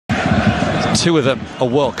Two of them are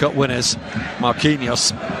World Cup winners.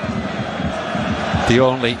 Marquinhos, the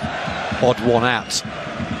only odd one out.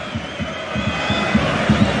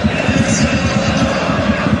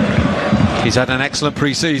 He's had an excellent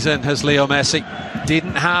pre-season, has Leo Messi.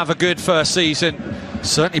 Didn't have a good first season,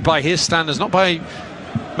 certainly by his standards, not by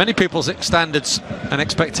many people's standards and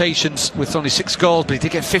expectations, with only 6 goals, but he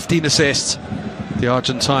did get 15 assists. The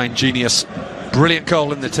Argentine genius. Brilliant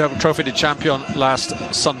goal in the Trophy de Champion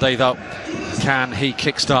last Sunday, though. Can he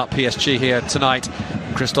kickstart PSG here tonight?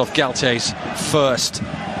 Christophe Galtier's first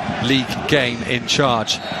league game in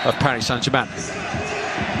charge of Paris Saint-Germain.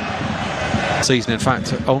 Season, in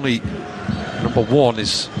fact, only number 1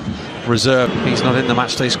 is reserved. He's not in the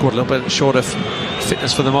matchday squad, a little bit short of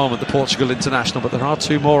fitness for the moment, the Portugal international, but there are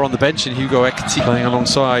 2 more on the bench in Hugo Ekiti playing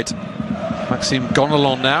alongside Maxime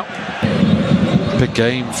Gonalon now. Big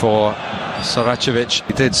game for Sarajevic.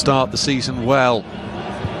 He did start the season well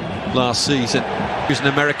last season. Using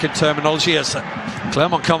American terminology as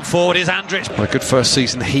Clermont come forward, is Andrich. What a good first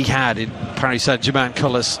season he had in Paris Saint-Germain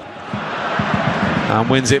colours. And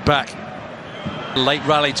wins it back. Late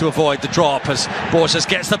rally to avoid the drop as Borges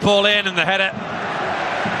gets the ball in, and the header.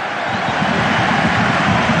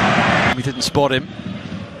 We didn't spot him.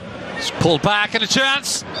 It's pulled back and a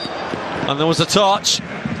chance. And there was a touch.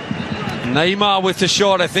 Neymar with the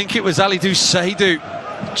shot. I think it was Alidou Seydou.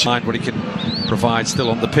 Mind what he can provide still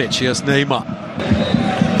on the pitch. Here's Neymar.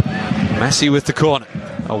 Messi with the corner.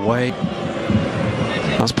 Away.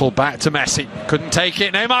 That's pulled back to Messi. Couldn't take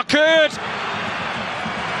it. Neymar could!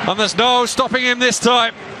 And there's no stopping him this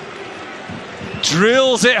time.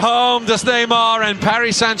 Drills it home, does Neymar, and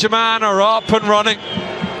Paris Saint-Germain are up and running.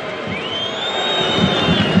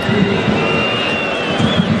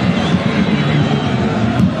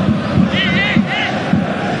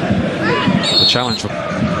 The challenge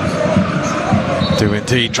do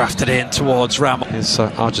indeed draft it in towards Ramos. His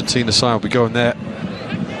Argentina side will be going there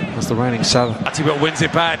as the reigning South. But wins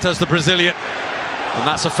it back, does the Brazilian, and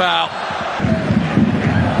that's a foul.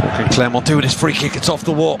 Clermont doing his free kick, it's off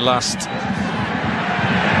the wall. Last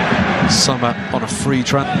summer on a free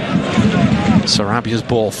transfer. Sarabia's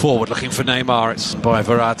ball forward, looking for Neymar. It's by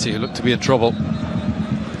Verratti, who looked to be in trouble.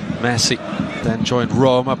 Messi then joined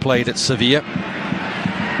Roma, played at Sevilla,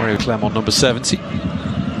 where he Clermont number 70.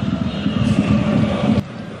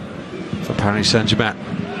 For Paris Saint-Germain,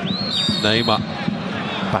 Neymar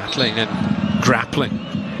battling and grappling.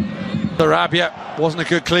 Sarabia wasn't a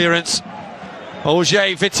good clearance.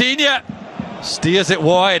 Oje, Vitinha steers it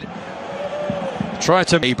wide. Try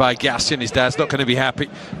to be by Gaston, his dad's not going to be happy.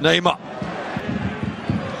 Neymar.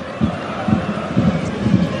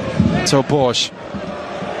 So Borges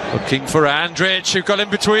looking for Andrich, who got in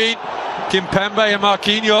between Kimpembe and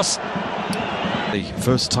Marquinhos. The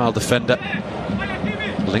versatile defender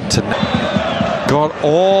linked to got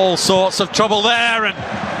all sorts of trouble there, and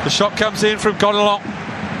the shot comes in from Gonalon.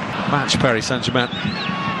 Match Paris Saint-Germain.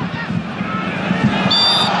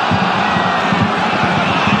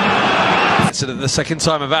 The second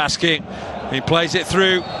time of asking, he plays it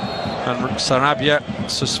through, and Sarabia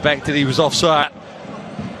suspected he was offside.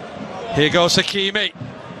 Here goes Hakimi,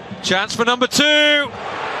 chance for number 2.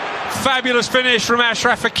 Fabulous finish from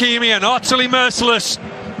Achraf Hakimi, and utterly merciless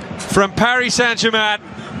from Paris Saint-Germain.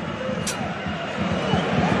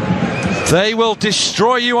 They will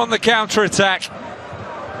destroy you on the counter-attack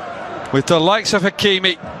with the likes of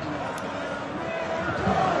Hakimi.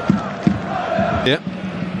 Yeah.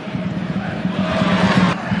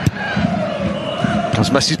 That's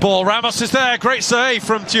Messi's ball. Ramos is there. Great save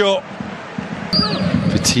from Thiaw.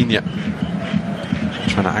 Vitinha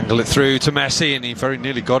trying to angle it through to Messi, and he very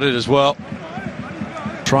nearly got it as well.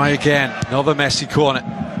 Try again. Another Messi corner.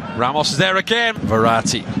 Ramos is there again.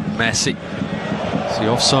 Verratti. Messi. Is he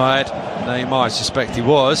offside? Neymar, I suspect he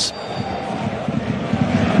was.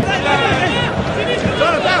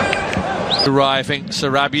 Arriving.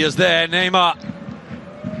 Sarabia's there. Neymar.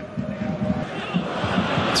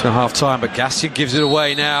 To half-time, but Gaston gives it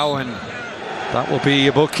away now, and that will be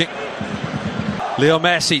a booking. Leo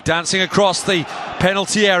Messi dancing across the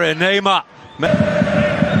penalty area. Neymar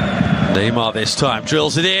this time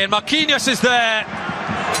drills it in. Marquinhos is there,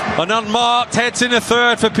 and unmarked heads in a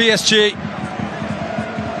third for PSG.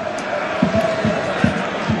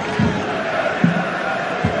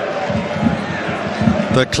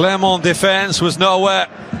 The Clermont defence was nowhere,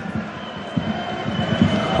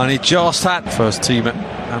 and he just had first teamer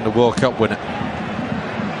and a World Cup winner.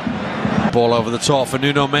 Ball over the top for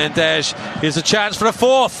Nuno Mendes. Here's a chance for a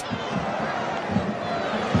 4th.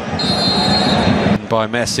 By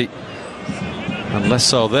Messi. And less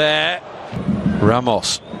so there.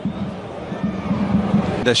 Ramos.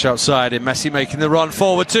 Dish outside in Messi making the run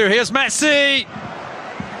forward too. Here's Messi!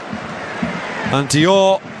 And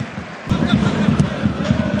Dior.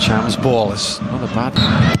 Cham's ball is not a bad.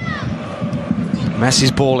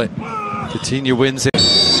 Messi's ball it. Coutinho wins it.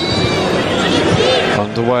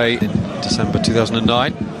 Underway in December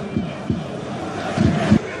 2009.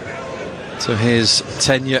 So his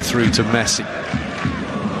tenure through to Messi.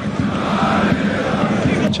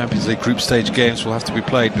 Champions League group stage games will have to be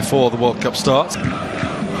played before the World Cup starts.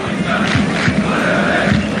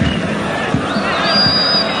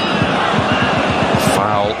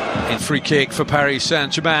 Foul in free kick for Paris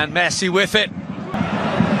Saint-Germain. Messi with it.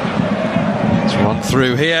 It's run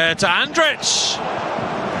through here to Andrich.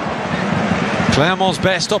 Clermont's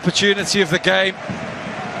best opportunity of the game.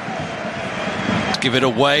 Let's give it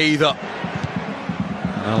away.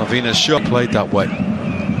 Alavina's shot played that way.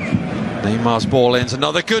 Neymar's ball in,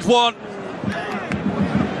 another good one.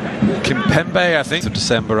 Kimpembe, I think, of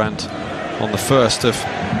December and on the 1st of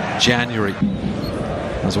January,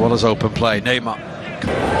 as well as open play. Neymar.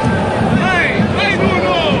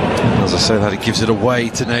 As I say that, he gives it away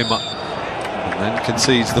to Neymar and then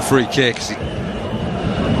concedes the free kick.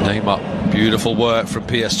 Neymar, beautiful work from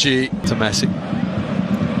PSG to Messi.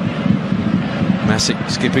 Messi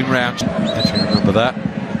skipping round, if you remember that.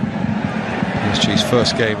 PSG's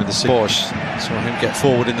first game in the season. Porsche saw him get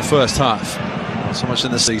forward in the first half, not so much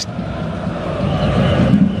in the season.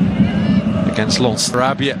 Against Lens.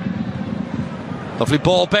 Rabia. Lovely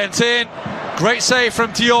ball bent in. Great save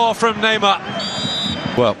from Dior from Neymar.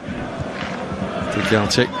 Well,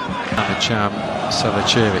 Digaltic and Cham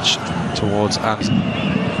Savicevic towards Ant.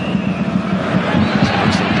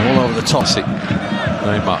 All over the top.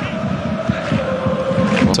 Neymar.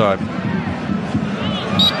 Time.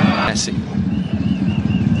 Messi.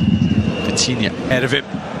 Coutinho ahead of him.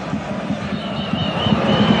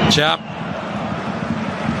 Cham.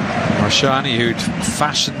 Marshani, who'd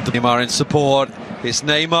fashioned the Neymar in support. It's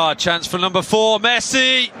Neymar, chance for number 4,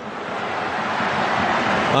 Messi.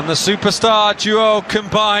 And the superstar duo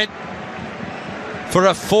combine for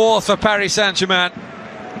a 4th for Paris Saint-Germain.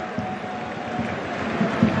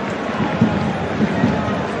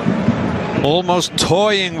 Almost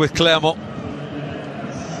toying with Clermont.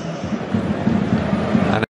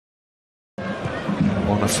 And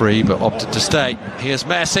on a free, but opted to stay. Here's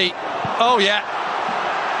Messi. Oh yeah.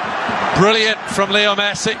 Brilliant from Leo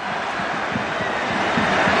Messi.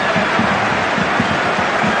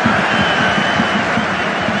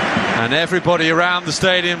 And everybody around the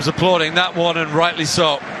stadium's applauding that one, and rightly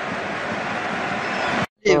so.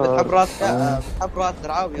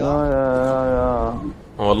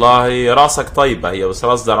 والله راسك طيبة هي، بس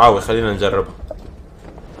راس درعاوي، خلينا نجربها.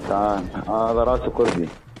 تعال، هذا راس كردي.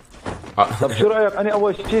 طب شو رأيك؟ أنا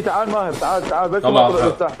أول شيء تعال ماهر، تعال بس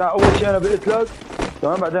تعال أول شيء أنا بقيت لك،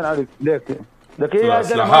 تمام، بعدين عليك ليك. لك هي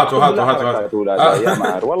هاتوا يا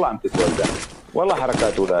ماهر، والله عم تتولد، والله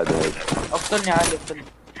حركات أولاد هيك. اقتلني عادي، اقتلني.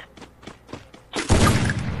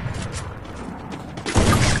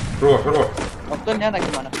 روح اقتلني أنا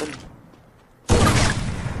كمان، اقتلني.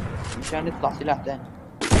 مشان يطلع سلاح ثاني.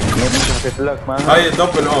 مش حكيت لك ماهر؟ هاي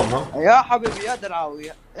دبل اوم. ها يا حبيبي يا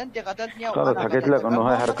درعاوي، انت قتلتني خلص حكيت لك انه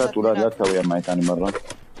هاي حركات اولاد، لا تسويها معي ثاني مره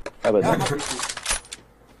ابدا.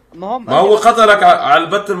 ما هو قتلك على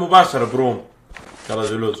البث المباشر بروم. يلا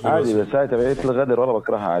جلوس عادي، بس هاي تبعت الغدر والله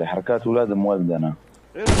بكرهها علي، حركات اولاد مولد انا.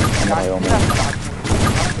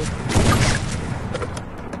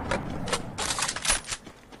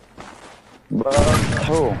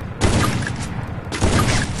 بصحوه